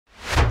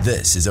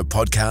This is a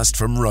podcast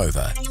from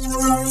Rover.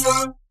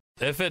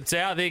 If it's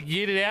out there,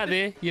 get it out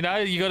there. You know,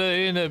 you got to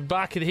earn a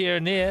bucket here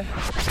and there.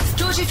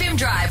 George FM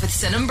Drive with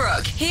Sin and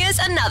Brooke. Here's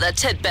another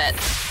tidbit.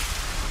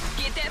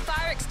 Get that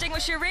fire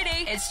extinguisher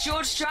ready. It's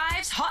George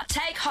Drive's Hot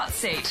Take Hot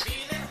Seat.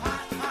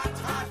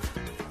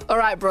 All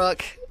right,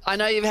 Brooke. I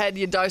know you've had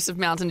your dose of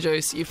mountain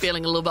juice. You're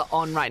feeling a little bit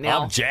on right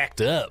now. I'm jacked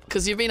up.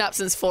 Because you've been up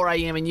since 4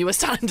 a.m. and you were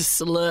starting to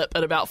slurp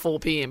at about 4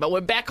 p.m. But we're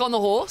back on the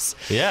horse.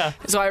 Yeah.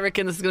 So I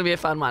reckon this is going to be a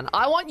fun one.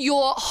 I want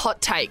your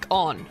hot take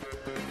on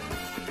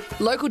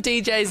local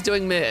DJs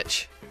doing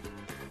merch.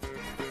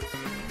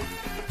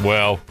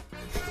 Well,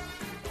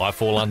 I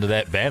fall under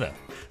that banner.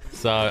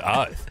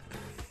 So,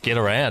 get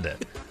around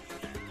it.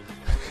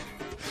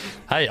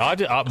 Hey,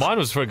 mine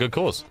was for a good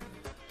cause.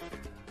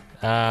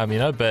 But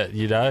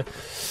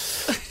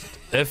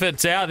if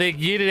it's out there,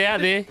 get it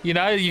out there. You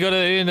know, you got to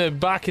earn a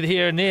bucket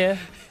here and there.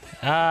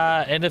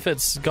 And if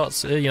it's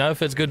got,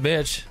 if it's good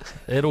merch,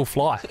 it'll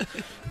fly.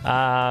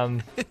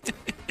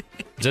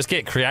 Just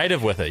get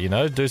creative with it,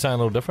 do something a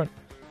little different.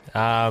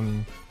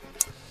 I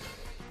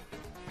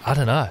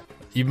don't know.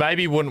 You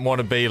maybe wouldn't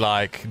want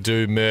to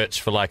do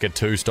merch for a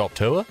 2-stop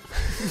tour.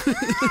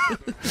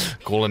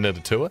 Calling it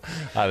a tour.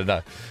 I don't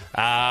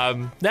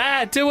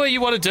know. Do what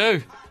you want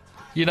to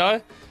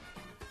do.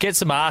 Get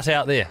some art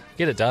out there.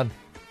 Get it done.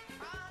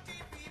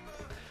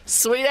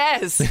 Sweet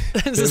as.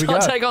 This is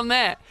hot take on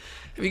that.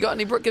 Have you got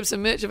any Brooke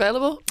Gibson merch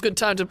available? Good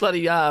time to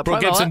bloody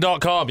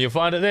BrookeGibson.com. You'll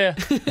find it there.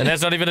 And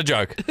that's not even a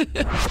joke.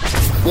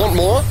 Want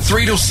more?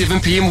 3 till 7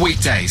 p.m.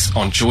 weekdays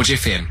on George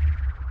FM.